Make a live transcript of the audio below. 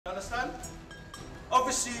understand?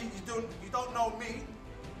 Obviously, you don't know me.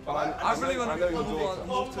 I really want to move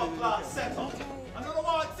on. I don't know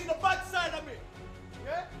why I see the bad side of me.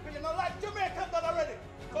 Yeah? But you know, like Jamaican done already.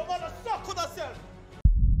 Come on and suck with yourself.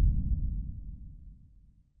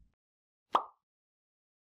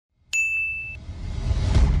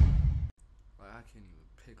 I can't even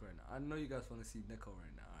pick right now. I know you guys want to see Niko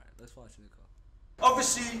right now. Alright, let's watch Niko.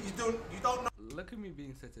 Obviously, you don't know. Look at me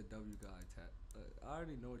being such a W guy, Tat. I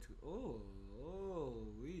already know what you.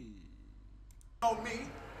 We. Know me.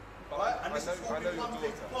 Right? And this is what we come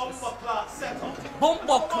to bomber clock settle.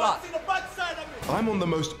 Bomber clock. See the bad side of me. I'm on the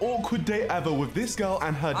most awkward date ever with this girl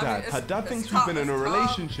and her dad. Her dad thinks we've been in a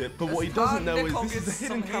relationship, but what he doesn't know is this is a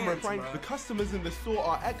hidden camera prank. The customers in the store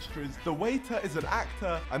are extras, the waiter is an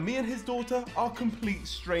actor, and me and his daughter are complete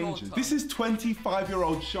strangers. This is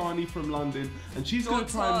 25-year-old Shani from London, and she's going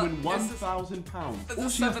to try and win £1,000. All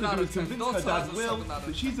she has to do is convince her dad Will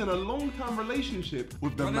that she's in a long-term relationship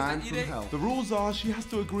with the man from hell. The rules are she has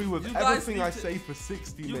to agree with everything I say for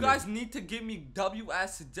 60 minutes. You guys need to give me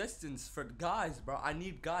W-ass suggestions for guys, bro. I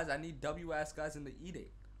need guys. I need W-ass guys in the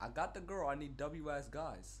E-Date. I got the girl. I need W-ass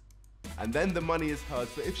guys. And then the money is hers.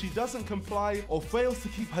 But if she doesn't comply or fails to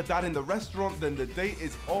keep her dad in the restaurant, then the date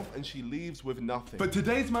is off and she leaves with nothing. But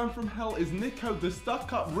today's man from hell is Niko, the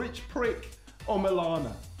stuck-up rich prick, or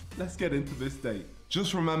Milana. Let's get into this date.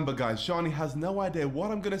 Just remember, guys, Shani has no idea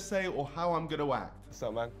what I'm gonna say or how I'm gonna act. What's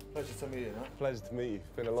up, man? Pleasure to meet you, huh? Pleasure to meet you.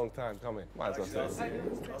 It's been a long time coming. Might as well say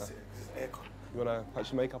it. You wanna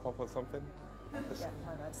patch your makeup up or something? Yeah,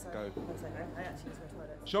 go. I actually use my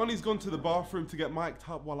toilet. Shani's gone to the bathroom to get mic'd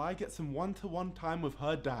up while I get some one-to-one time with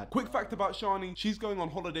her dad. Quick fact about Shani, she's going on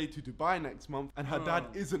holiday to Dubai next month and her dad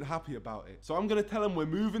isn't happy about it. So I'm gonna tell him we're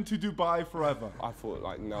moving to Dubai forever. I thought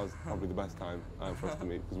like now's probably the best time for us to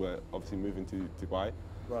meet because we're obviously moving to Dubai.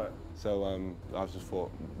 Right. So I just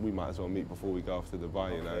thought we might as well meet before we go off to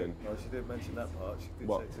Dubai, you know. And no, she didn't mention that part. She did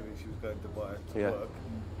say to me she was going to Dubai to work,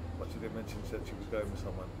 but she didn't mention that she was going with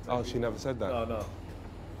someone. Oh, she never said that? No.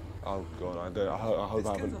 Oh God, I hope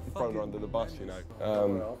I haven't thrown her under the bus, you know.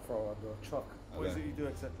 I'll throw her under a truck. What is it you do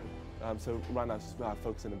exactly? So right now she's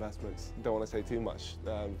focusing investments. Don't want to say too much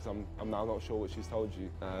because I'm now not sure what she's told you.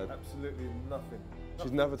 Absolutely nothing.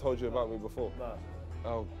 She's never told you about me before? No.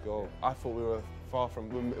 Oh God, I thought we were far from,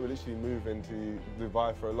 we're literally moving to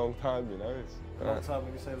Dubai for a long time, you know. It's, long time,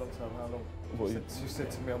 when you say long time, how long? What, you said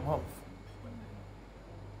to me a month.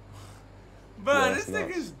 Bro, this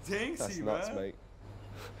nigga's dancy, that's bro. Nuts, mate.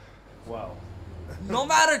 Wow. No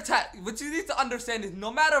matter, what you need to understand is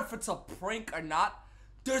no matter if it's a prank or not,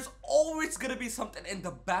 there's always gonna be something in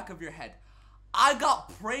the back of your head. I got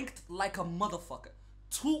pranked like a motherfucker.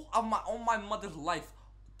 On my mother's life,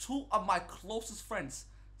 2 of my closest friends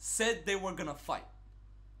said they were gonna fight.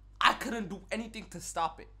 I couldn't do anything to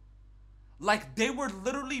stop it. Like, they were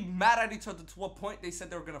literally mad at each other to a point they said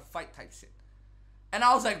they were gonna fight type shit. And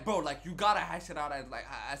I was like, bro, like, you gotta hash it out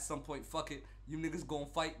at some point. Fuck it, you niggas gonna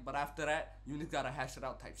fight, but after that, you niggas gotta hash it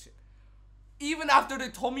out type shit. Even after they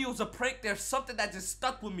told me it was a prank, there's something that just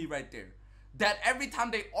stuck with me right there. That every time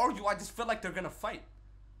they argue, I just feel like they're gonna fight.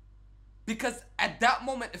 Because at that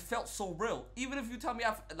moment, it felt so real. Even if you tell me,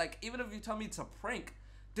 it's a prank,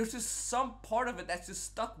 there's just some part of it that's just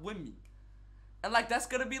stuck with me. And like, that's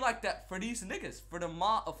gonna be like that for these niggas, for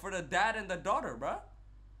the dad and the daughter, bruh.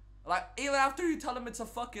 Like, even after you tell him it's a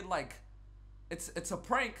fucking, like, it's a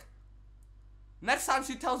prank, next time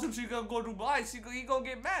she tells him she's gonna go to Dubai, he gonna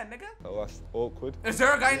get mad, nigga. Oh, that's awkward. Is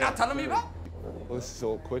there a guy you're not telling me about? Well, this is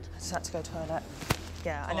awkward. I just had to go to the toilet.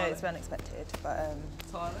 Yeah, I know it's unexpected, but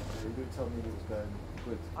Toilet? You did tell me it was going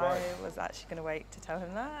good. I was actually going to wait to tell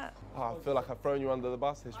him that. Oh, I feel like I've thrown you under the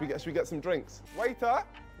bus. Should we get some drinks? Waiter!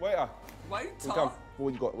 Waiter? What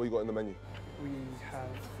you got in the menu? We have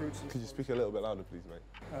fruits. Could you speak a little bit louder, please, mate?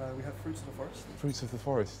 We have fruits of the forest. Fruits of the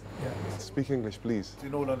forest? Yeah. Speak English, please.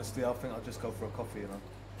 In all honesty, I think I'll just go for a coffee, you know.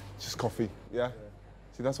 Just coffee, yeah?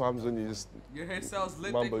 See, that's what happens when you just your hair sounds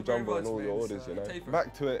lit, mumbo jumbo and all your orders, you know.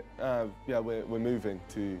 Back to it. Yeah, we're moving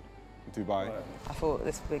to Dubai. Right. I thought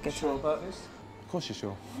this would be a good Sure time. about this? Of course you're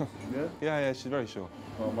sure. Yeah? Yeah, she's very sure.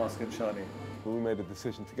 Well, I'm asking Shani. But we made a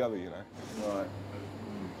decision together, you know. Right.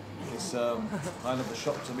 It's kind of a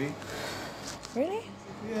shock to me. Really?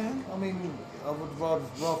 Yeah, I mean, I would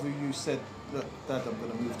rather you said, look, Dad, I'm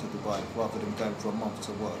going to move to Dubai, rather than going for a month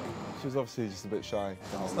to work. She was obviously just a bit shy.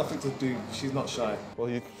 It's nothing to do. She's not shy. Well,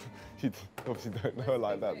 you obviously don't know her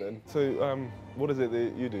like that then. So, what is it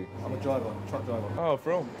that you do? I'm a driver, truck driver. Oh, for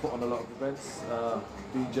real? Put on a lot of events,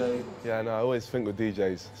 DJ. Yeah, no, I always think with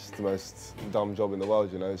DJs, it's just the most dumb job in the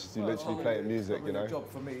world, you know. It's just you literally playing music, you know. It's not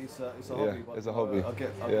really a job for me, it's a hobby. Yeah, it's a hobby. I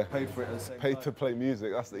get paid for it at the same time. Paid to play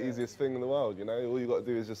music, that's the easiest thing in the world, you know. All you got to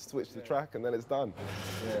do is just switch the track and then it's done.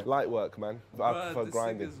 Yeah. Light work, man. I prefer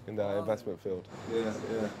grinding in the investment field. Yeah.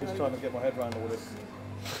 Just trying to get my head around all this.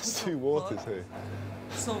 There's 2 waters here.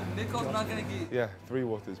 So Niko's not gonna get... Yeah, 3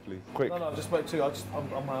 waters, please. Quick. No, just wait 2. I'm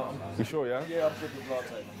You sure, yeah? Yeah, I'm good with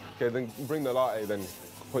latte. Okay, then bring the latte then.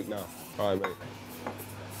 Quick now. All right, mate.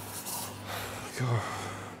 God,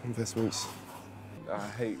 investments. I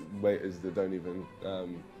hate waiters that don't even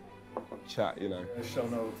chat, you know. Show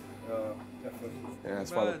no effort. Yeah,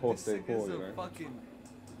 that's why the poor stay poor, you know. Fucking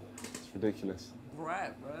it's ridiculous.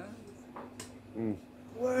 brat, bruh.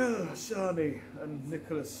 Well, Shani and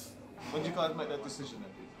Nicholas. When did you guys make that decision then?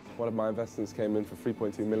 One of my investments came in for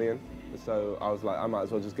 3.2 million. So I was like, I might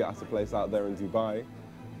as well just get us a place out there in Dubai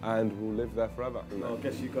and we'll live there forever. You know? Well, I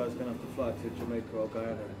guess you guys are going to have to fly to Jamaica or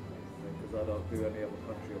Guyana because I don't do any other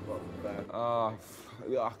country apart from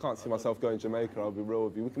Guyana. I can't see myself going to Jamaica, I'll be real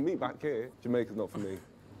with you. We can meet back here. Jamaica's not for me.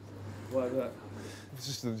 Why is that? It's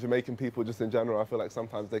just the Jamaican people just in general, I feel like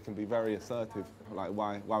sometimes they can be very assertive. Like,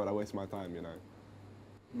 why would I waste my time, you know?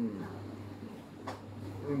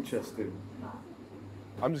 Interesting.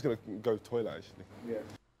 I'm just gonna go to the toilet, actually. Yeah.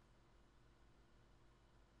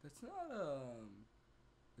 That's not,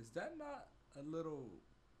 is that not a little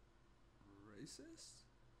racist?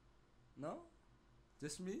 No?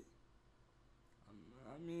 Just me?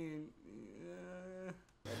 I mean, yeah.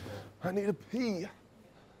 I need a pee.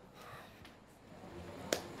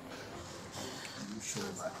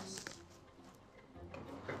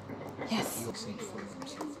 Yes.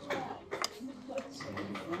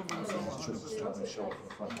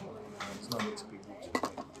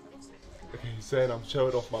 Okay, he's saying I'm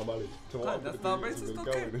showing off my money. So what I'm that's gonna not do is racist, I'm gonna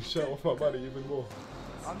okay. go in and show off my money even more.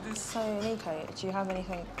 I'm just... So, Niko, do you have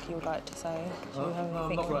anything you would like to say? Do you have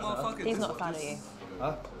anything? not right now. He's not a fan of you.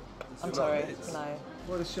 Huh? I'm sorry. No.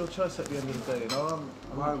 Well, it's your choice at the end of the day, you know?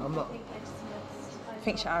 I'm not...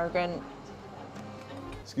 Thinks you're arrogant.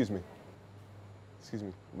 Excuse me. Excuse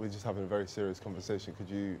me. We're just having a very serious conversation. Could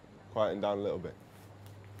you quieten down a little bit?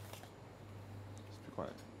 Just be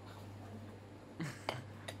quiet.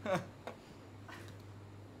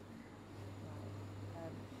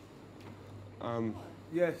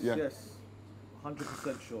 Yes, Yeah. yes.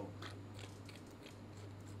 100% sure.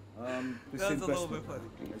 This That's a little investment, bit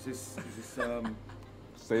funny. is this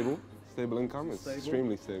Stable? Stable income? It's Stable?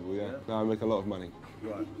 extremely stable, yeah. Yeah. No, I make a lot of money.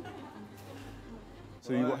 right? So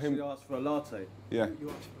Well, you I want him? actually asked for a latte. Yeah.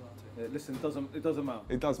 Listen, it doesn't matter.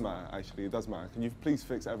 It does matter, actually. It does matter. Can you please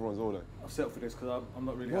fix everyone's order? I'll settle for this because I'm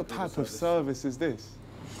not really What happy with type the of service is this?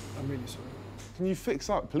 I'm really sorry. Can you fix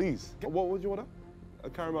up, please? What would you order? A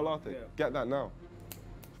caramel latte? Yeah. Get that now.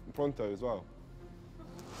 Pronto as well.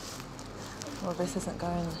 Well, this isn't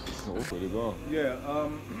going. It's awkward as well. Yeah, I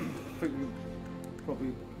think you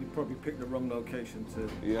probably picked the wrong location to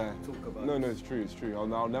Yeah. talk about. No, it's true, it's true.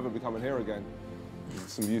 I'll never be coming here again.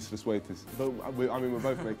 Some useless waiters. But I mean, we're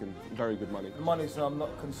both making very good money. The money's I'm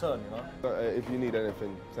not concerned, you know? But, if you need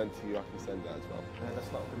anything sent to you, I can send that as well. Yeah,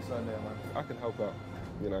 that's not a concern there, man. I can help out,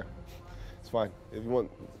 you know. It's fine. If you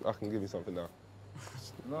want, I can give you something now.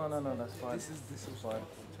 No, that's fine. This is fine.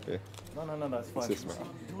 Yeah. No, that's fine. It's this, man.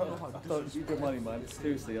 I don't need the money, man.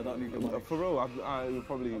 Seriously, I don't need the money. For real, I would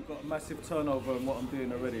probably... I've got a massive turnover in what I'm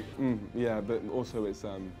doing already. Yeah, but also it's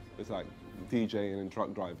like DJing and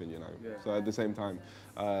truck driving, you know. Yeah. So at the same time,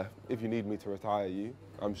 if you need me to retire you,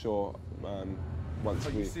 I'm sure once Are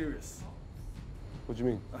we... you serious? What do you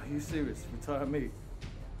mean? Are you serious? Retire me?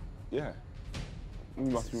 Yeah. You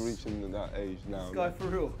must be reaching that age now. This guy for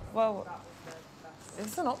real? Well,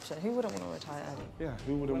 it's an option. Who wouldn't want to retire early? Yeah,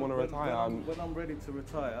 who wouldn't want to retire? When I'm ready to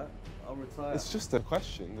retire, I'll retire. It's just a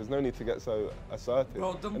question. There's no need to get so assertive.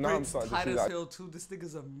 Bro, them And now I'm braids starting to tight see as that- hell too. This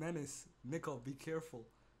nigga's a menace. Niko, be careful.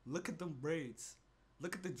 Look at them braids.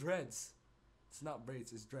 Look at the dreads. It's not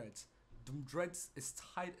braids, it's dreads. Them dreads is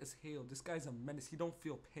tight as hell. This guy's a menace. He don't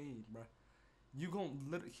feel pain, bruh.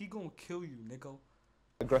 He gonna kill you, Niko.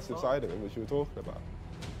 Aggressive side of him, which you were talking about.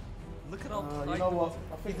 Look at how tight. you know what?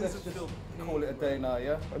 I He think let's doesn't just feel pain. call it a day now,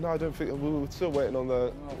 yeah? No, I don't think... We're still waiting on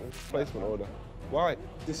the placement order. Why?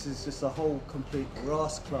 This is just a whole complete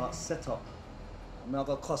Ross Clark setup. I'm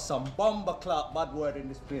gonna cost some bomber clock bad word in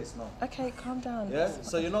this place now. Okay, calm down. Yeah?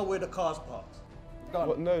 So you know where the car's parked? Done.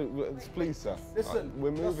 What, no, please, sir. Listen.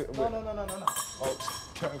 We're moving... No.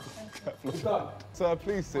 Careful. Sir,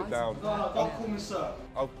 please sit down. No, don't call me sir.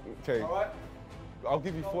 Okay. All right? I'll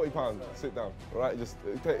give you £40. Sit down. All right, just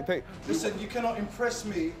take. Listen, you cannot impress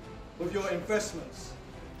me with your investments,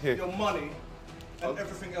 Here. your money, and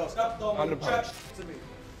everything else. That don't mean £100. jack to me.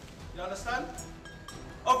 You understand?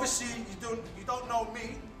 Obviously, you don't know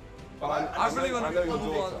me. I really want to move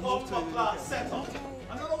on.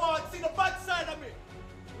 I don't want to see the bad side of me.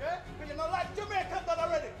 Yeah? Because you're not like Jamaican done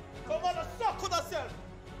already. Come on and suck with yourself.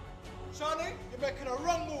 Shawnee, you're making a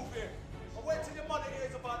wrong move here. I'll wait till your mother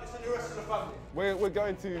hears about this and the rest of the family. We're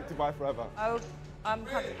going to Dubai forever. Oh,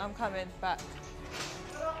 I'm coming back.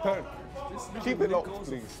 Don't. Keep it locked,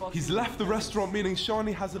 please. He's left the restaurant, meaning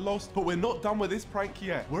Shani has a loss, but we're not done with this prank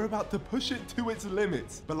yet. We're about to push it to its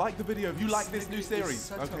limits. But like the video if you like this new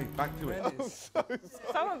series. Okay, back to it.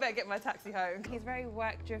 Someone better get my taxi home. He's very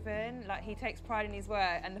work-driven. Like, he takes pride in his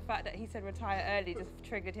work, and the fact that he said retire early just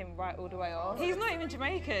triggered him right all the way off. He's not even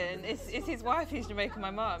Jamaican. It's his wife who's Jamaican,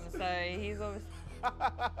 my mum. So he's obviously.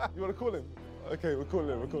 You want to call him? Okay, we're calling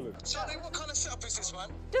him. Charlie, what kind of setup is this, man?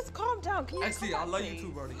 Just calm down. Can you Actually, I love you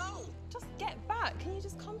too, Brody. No. Just get back. Can you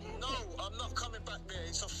just come here? No, I'm not coming back there.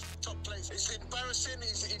 It's a top place. It's embarrassing.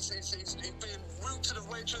 He's being rude to the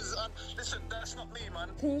waitress. Listen, that's not me, man.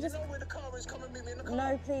 Can you just... know where the car is? Come and meet me in the car.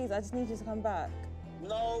 No, please. I just need you to come back.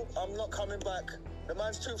 No, I'm not coming back. The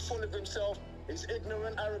man's too full of himself. He's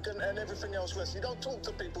ignorant, arrogant, and everything else. Wes, you don't talk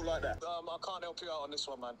to people like that. I can't help you out on this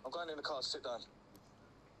one, man. I'm going in the car. Sit down.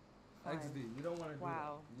 XD, you don't want to do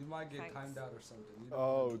that. You might get timed out or something.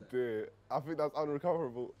 Oh dear. I think that's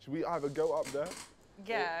unrecoverable. Should we either go up there?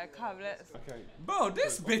 Yeah, come, let's. Okay. Bro,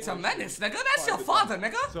 this bitch a menace, nigga. That's your father,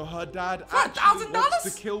 nigga. So her dad For actually $1,000? wants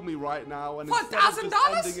to kill me right now, and For instead of just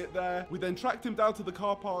 $1,000? ending it there, we then tracked him down to the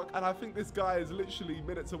car park, and I think this guy is literally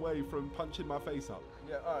minutes away from punching my face up.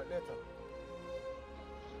 Yeah, all right, later.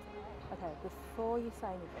 Okay, before you say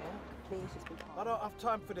anything, please just be calm. I don't have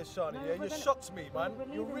time for this, Shani. No, Yeah, we're you gonna- shocked me, man. we're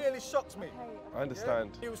You leaving. really shocked me. Okay, I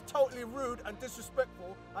understand. It was totally rude and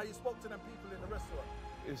disrespectful how you spoke to them people in the restaurant.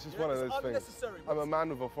 It's just Yeah, one of it's those things. unnecessary, I'm a Wes. man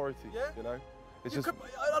with authority, Yeah? you know? It's You just...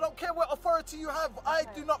 I don't care what authority you have. I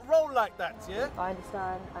do not roll like that, yeah? I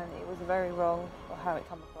understand, and it was very wrong how it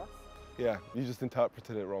came across. Yeah, you just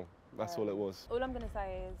interpreted it wrong. That's all it was. All I'm going to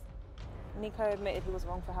say is, Niko admitted he was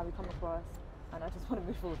wrong for how he come across, and I just want to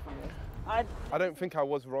move forward from this. I don't think I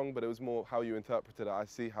was wrong, but it was more how you interpreted it. I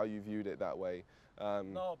see how you viewed it that way.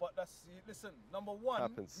 No, but listen, number one,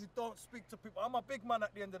 Happens. you don't speak to people. I'm a big man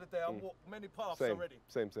at the end of the day. I've walked many paths Same, already.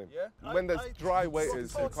 same. Yeah? When there's dry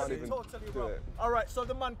waiters who totally, can't even do wrong. it. All right, so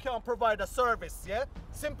the man can't provide a service, yeah?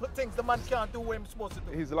 Simple things the man can't do what he's supposed to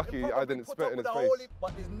do. He's lucky He I probably didn't put spit up in with his a face. holy-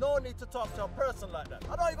 but there's no need to talk to a person like that.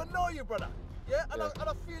 I don't even know you, brother. Yeah? And I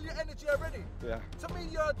feel your energy already. Yeah, To me,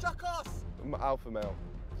 you're a jackass. I'm alpha male.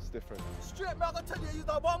 It's different. Straight, man, I'm gonna tell you,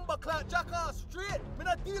 you're a bomber clad jackass. Straight. Me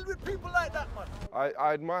not deal with people like that, man.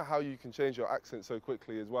 I admire how you can change your accent so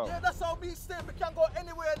quickly as well. Yeah, that's how me stay. We can go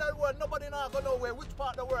anywhere in the world. Nobody now go nowhere. Which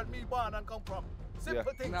part of the world me born and come from?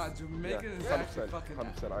 Simple things. Nah, Jamaican is 100%, actually fucking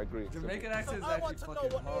 100%, I agree. Jamaican accent is I want actually to know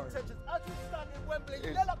fucking what the hard. intentions. As we stand in Wembley,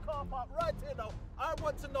 yellow car park right here now. I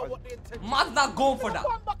want to know what the intentions. Man's not going for that.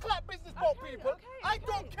 Bomber clap business about people. I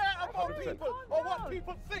don't care about 100%. people or what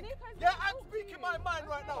people think. Yeah, I'm speaking my mind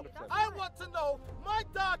right now. I want to know my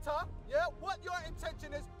daughter. Yeah, what your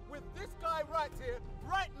intention is with this guy right here,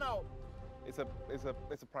 right now. It's a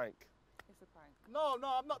prank. It's a prank. No,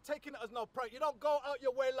 I'm not taking it as no prank. You don't go out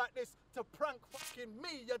your way like this to prank fucking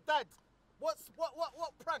me, your dad. What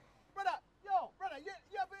prank? Brother,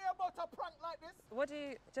 you ever hear about a prank like this? What do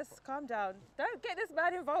you... Just calm down. Don't get this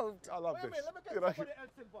man involved. I love Wait a this. minute, let me get You know, somebody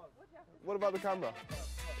else involved. what about the camera?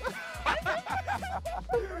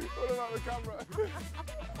 What about the camera?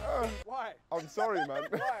 Why? I'm sorry, man.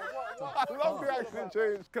 Why? I love the accent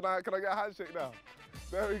change. Can I get a handshake now?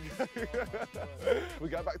 There we go. We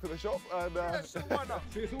get back to the shop and Why not?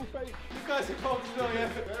 It's all fake. You guys are cold, you know, yeah?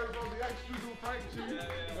 There was all the extras all prank you.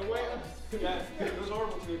 The waiter. Yeah, it was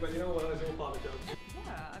horrible to me, but you know what? It's all part of the joke.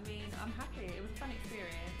 Yeah, I mean, I'm happy. It was a fun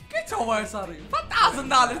experience. Get your words out of you. For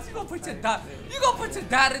 $1,000, you gonna put your dad. You gonna put your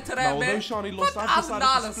dad into that, Now, although man. Shani lost, I've decided to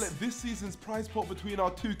 $1,000. split this season's prize pot between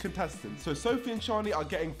our two contestants. So Sophie and Shani are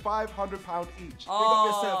getting £500 each.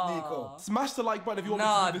 Oh. Smash the like button if you want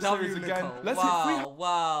Nah, me to do this W series again. Niko. Let's hit 300.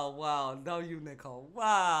 Wow. W Niko.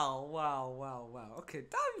 Wow. Okay,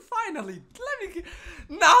 W finally.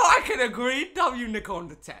 Now I can agree. W Niko on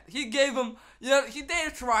the 10. He gave him, he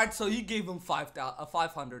did tried, so he gave him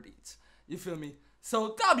 500 each. You feel me?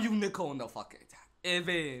 So W Niko on the fucking 10.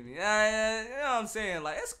 You know what I'm saying?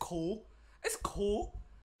 Like, it's cool.